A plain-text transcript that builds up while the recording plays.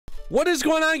What is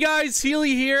going on, guys?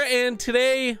 Healy here, and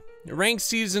today, ranked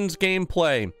seasons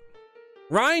gameplay.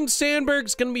 Ryne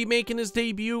Sandberg's going to be making his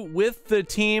debut with the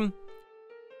team.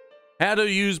 Had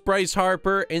to use Bryce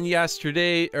Harper in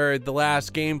yesterday, or the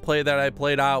last gameplay that I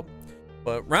played out.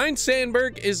 But Ryne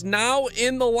Sandberg is now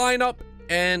in the lineup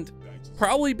and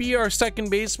probably be our second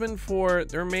baseman for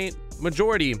the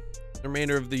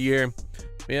remainder of the year.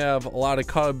 We have a lot of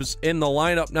Cubs in the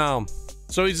lineup now.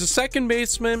 So he's a second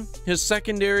baseman. His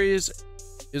secondary is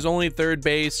only third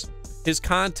base. His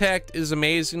contact is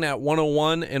amazing at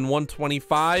 101 and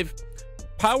 125.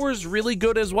 Power's really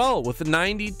good as well with a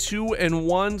 92 and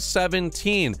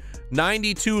 117.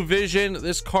 92 vision.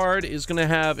 This card is going to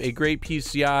have a great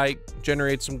PCI,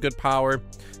 generate some good power.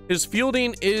 His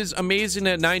fielding is amazing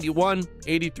at 91,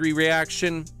 83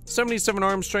 reaction, 77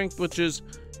 arm strength, which is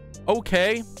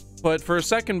okay, but for a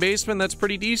second baseman, that's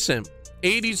pretty decent.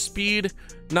 80 speed,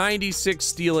 96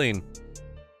 stealing.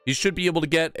 You should be able to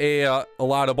get a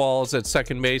lot of balls at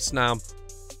second base. Now,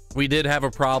 we did have a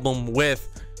problem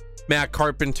with Matt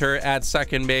Carpenter at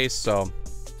second base, so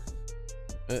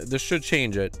this should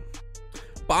change it.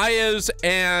 Baez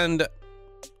and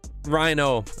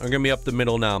Rhino are gonna be up the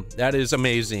middle now. That is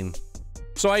amazing.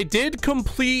 So I did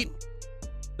complete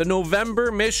the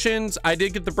November missions. I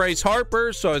did get the Bryce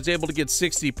Harper, so I was able to get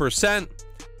 60%.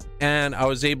 And I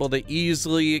was able to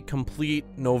easily complete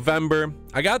November.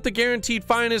 I got the guaranteed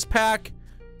finest pack,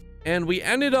 and we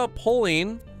ended up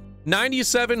pulling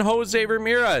 97 Jose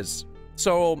Ramirez.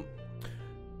 So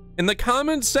in the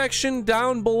comments section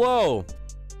down below,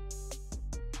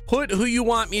 put who you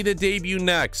want me to debut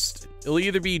next. It'll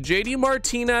either be JD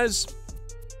Martinez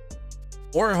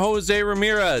or Jose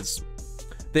Ramirez.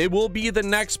 They will be the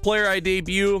next player I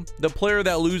debut. The player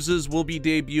that loses will be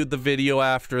debuted the video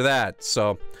after that.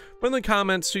 So put in the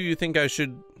comments who you think I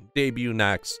should debut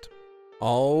next.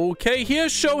 Okay,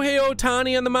 here's Shohei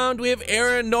Ohtani on the mound. We have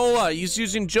Aaron Nola. He's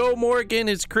using Joe Morgan,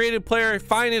 his creative player,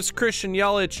 finest Christian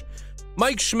Yelich,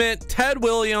 Mike Schmidt, Ted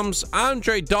Williams,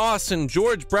 Andre Dawson,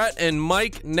 George Brett, and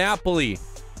Mike Napoli.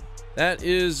 That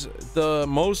is the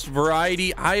most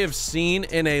variety I have seen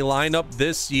in a lineup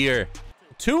this year.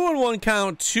 2-1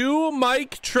 count to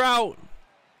Mike Trout.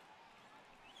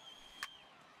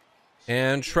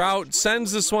 And Trout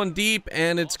sends this one deep,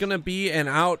 and it's going to be an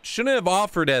out. Shouldn't have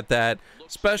offered at that,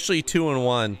 especially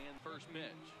 2-1.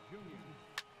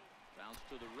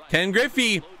 Ken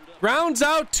Griffey grounds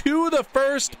out to the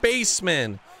first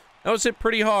baseman. That was hit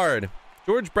pretty hard.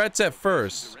 George Brett's at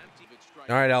first.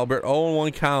 All right, Albert,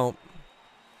 0-1 count.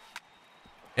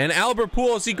 And Albert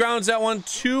Pujols, he grounds that one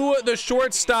to the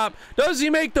shortstop. Does he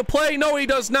make the play? No, he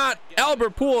does not.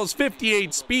 Albert Pujols,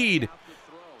 58 speed.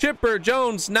 Chipper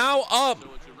Jones now up.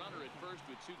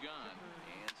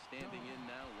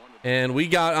 And we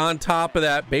got on top of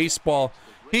that baseball.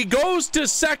 He goes to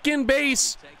second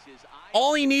base.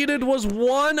 All he needed was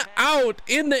one out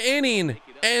in the inning,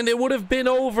 and it would have been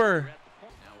over.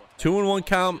 2-1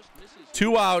 count,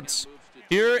 2 outs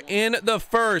here in the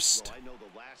first.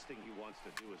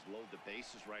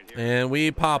 And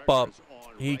we pop up.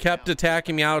 He kept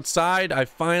attacking me outside. I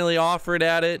finally offered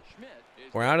at it.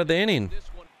 We're out of the inning.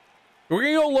 We're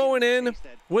going to go low and in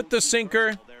with the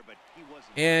sinker.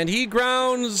 And he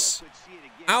grounds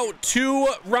out to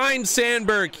Ryne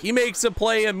Sandberg. He makes a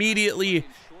play immediately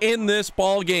in this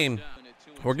ball game.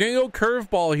 We're going to go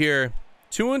curveball here.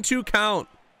 2-2 count.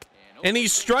 And he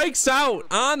strikes out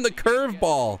on the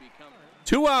curveball.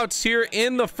 2 outs here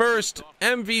in the first.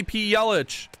 MVP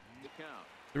Yelich.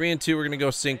 3-2. We're going to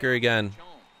go sinker again.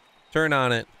 Turn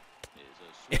on it.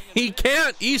 He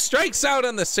can't. He strikes out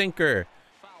on the sinker.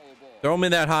 Throw me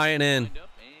that high and in.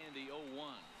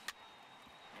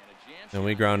 And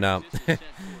we ground out.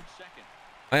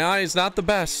 My eye is not the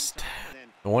best.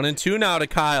 1-2 now to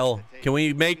Kyle. Can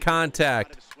we make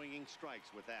contact?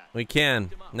 We can.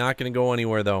 Not going to go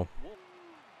anywhere, though.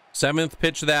 7th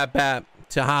pitch of that bat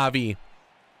to Javi.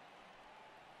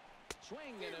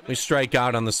 We strike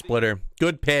out on the splitter.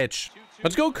 Good pitch.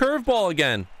 Let's go curveball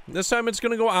again. This time it's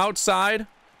going to go outside.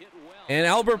 And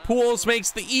Albert Pujols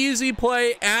makes the easy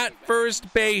play at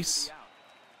first base.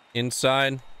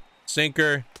 Inside.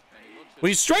 Sinker.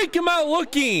 We strike him out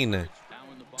looking.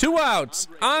 2 outs.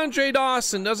 Andre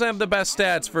Dawson doesn't have the best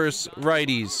stats versus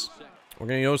righties. We're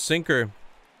going to go sinker.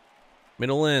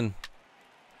 Middle in.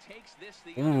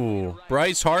 Ooh,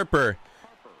 Bryce Harper.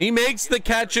 He makes the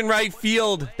catch in right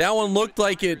field. That one looked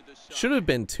like it should have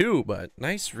been 2, but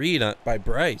nice read by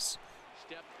Bryce.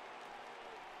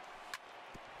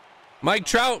 Mike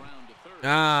Trout.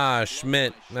 Ah,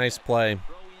 Schmidt. Nice play.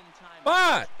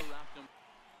 Fuck.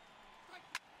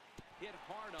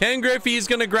 Ken Griffey's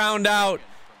going to ground out.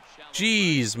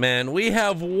 Jeez, man. We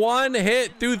have one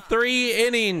hit through 3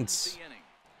 innings.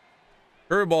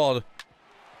 Curveball.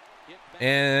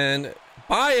 And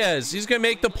Baez, he's going to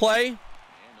make the play.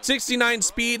 69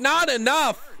 speed, not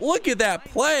enough. Look at that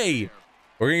play.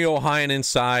 We're going to go high and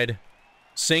inside.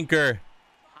 Sinker.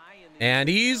 And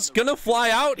he's going to fly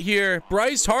out here.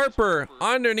 Bryce Harper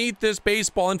underneath this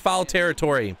baseball in foul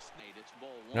territory.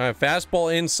 All right,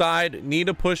 fastball inside. Need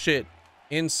to push it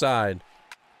inside.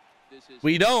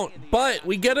 We don't, but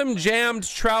we get him jammed.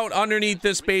 Trout underneath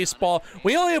this baseball.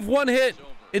 We only have one hit.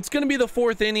 It's going to be the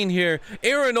 4th inning here.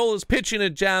 Aaron Nola's pitching a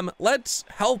gem. Let's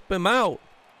help him out.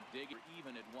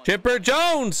 Chipper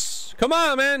Jones. Come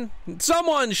on, man.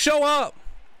 Someone show up.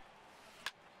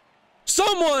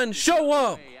 Someone show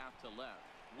up.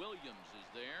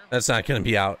 That's not going to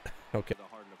be out. Okay.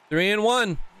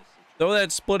 3-1. Throw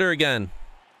that splitter again.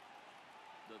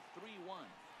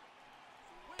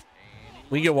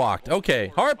 We get walked.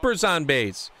 Okay. Harper's on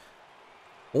base.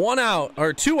 1 out,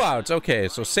 or 2 outs. Okay,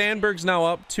 so Sandberg's now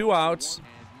up. 2 outs.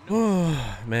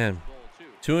 Oh, man.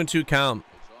 2-2 count.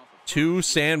 2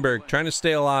 Sandberg trying to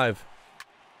stay alive.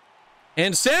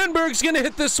 And Sandberg's going to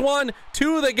hit this one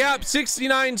to the gap.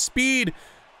 69 speed.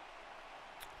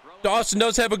 Dawson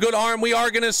does have a good arm. We are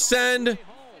going to send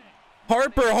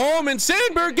Harper home, and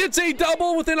Sandberg gets a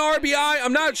double with an RBI.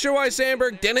 I'm not sure why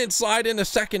Sandberg didn't slide into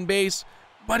second base,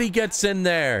 but he gets in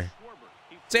there.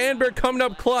 Sandberg coming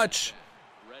up clutch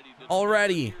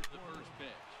already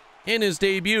in his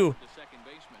debut.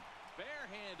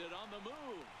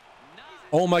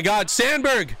 Oh my God,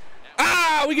 Sandberg.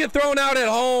 Ah, we get thrown out at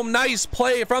home. Nice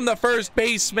play from the first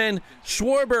baseman.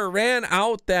 Schwarber ran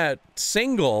out that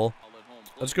single.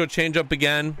 Let's go change up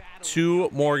again to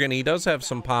Morgan. He does have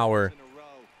some power.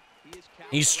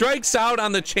 He strikes out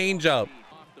on the changeup.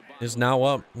 Is now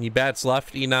up. He bats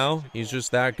lefty now. He's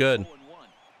just that good.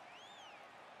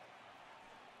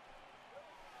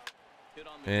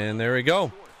 And there we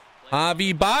go.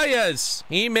 Javi Baez.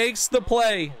 He makes the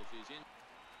play.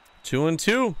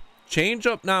 2-2. Change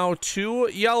up now to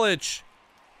Yelich.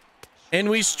 And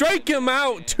we strike him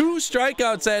out. 2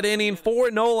 strikeouts that inning for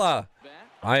Nola.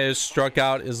 Baez struck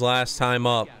out his last time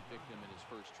up.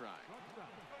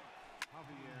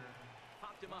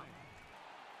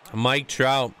 Mike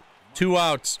Trout. 2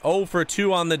 outs. 0 for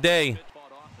 2 on the day.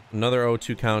 Another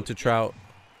 0-2 count to Trout.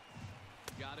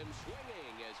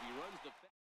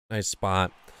 Nice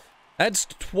spot. That's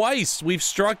twice we've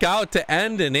struck out to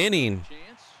end an inning.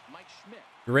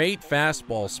 Great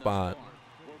fastball spot.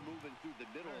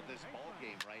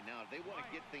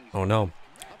 Oh no.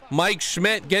 Mike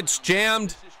Schmidt gets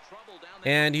jammed,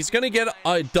 and he's going to get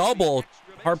a double.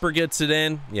 Harper gets it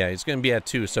in. Yeah, he's going to be at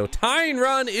 2. So tying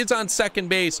run is on second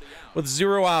base with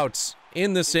 0 outs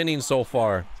in this inning so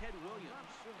far.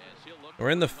 We're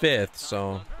in the 5th,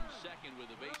 so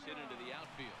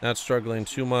not struggling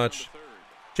too much.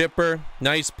 Chipper,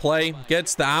 nice play.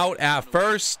 Gets the out at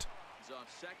first.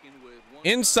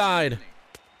 Inside.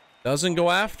 Doesn't go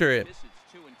after it.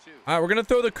 All right, we're going to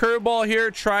throw the curveball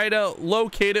here. Try to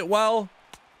locate it well.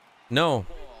 No.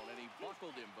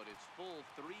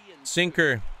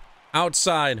 Sinker.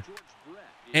 Outside.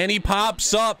 And he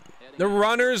pops up. The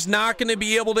runner's not going to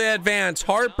be able to advance.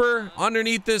 Harper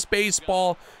underneath this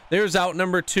baseball. There's out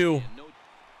number 2.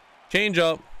 Change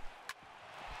up.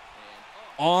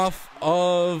 Off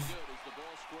of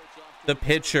the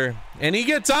pitcher. And he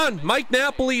gets on. Mike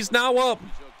Napoli's now up.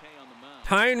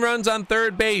 Tying runs on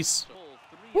third base.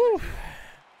 Woo.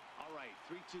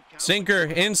 Sinker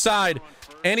inside.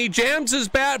 And he jams his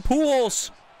bat. Pujols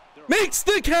makes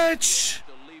the catch.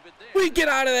 We get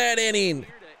out of that inning.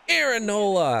 Aaron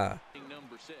Nola.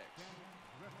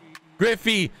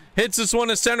 Griffey hits this one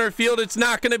to center field. It's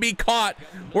not going to be caught.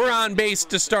 We're on base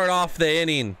to start off the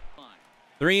inning.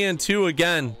 3-2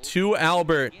 again to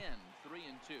Albert.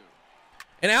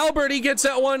 And Albert, he gets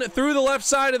that one through the left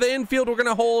side of the infield. We're going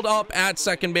to hold up at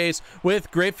second base with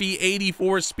Griffey.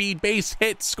 84 speed base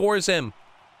hit scores him.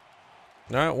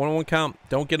 All right, 1-1 count.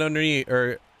 Don't get underneath,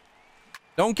 or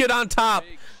don't get on top.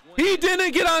 He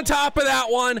didn't get on top of that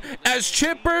one as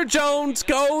Chipper Jones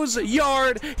goes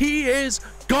yard. He is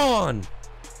gone.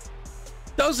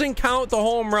 Doesn't count the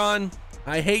home run.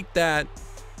 I hate that.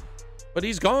 But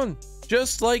he's gone.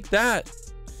 Just like that.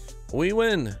 We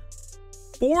win.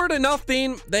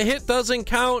 4-0. The hit doesn't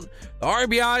count. The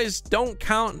RBIs don't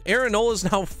count. Aaron Nola is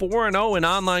now 4-0 in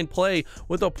online play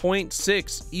with a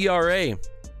 .6 ERA.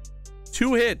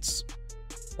 2 hits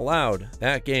allowed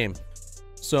that game.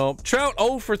 So Trout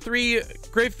 0 for 3,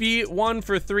 Griffey 1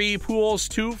 for 3, Pujols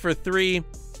 2 for 3,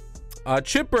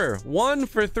 Chipper 1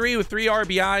 for 3 with 3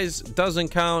 RBIs. Doesn't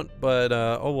count, but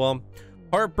oh well.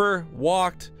 Harper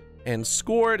walked. and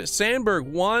scored. Sandberg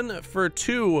 1 for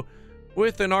 2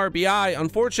 with an RBI.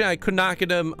 Unfortunately, I could not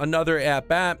get him another at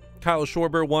bat. Kyle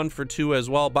Schwarber 1 for 2 as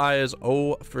well. Baez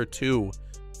 0 for 2.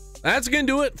 That's gonna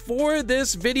do it for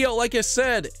this video. Like I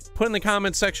said, put in the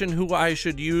comment section who I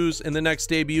should use in the next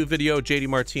debut video, JD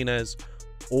Martinez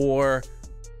or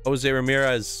Jose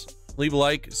Ramirez. Leave a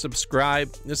like,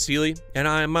 subscribe. This is Healy, and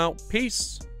I'm out.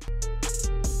 Peace.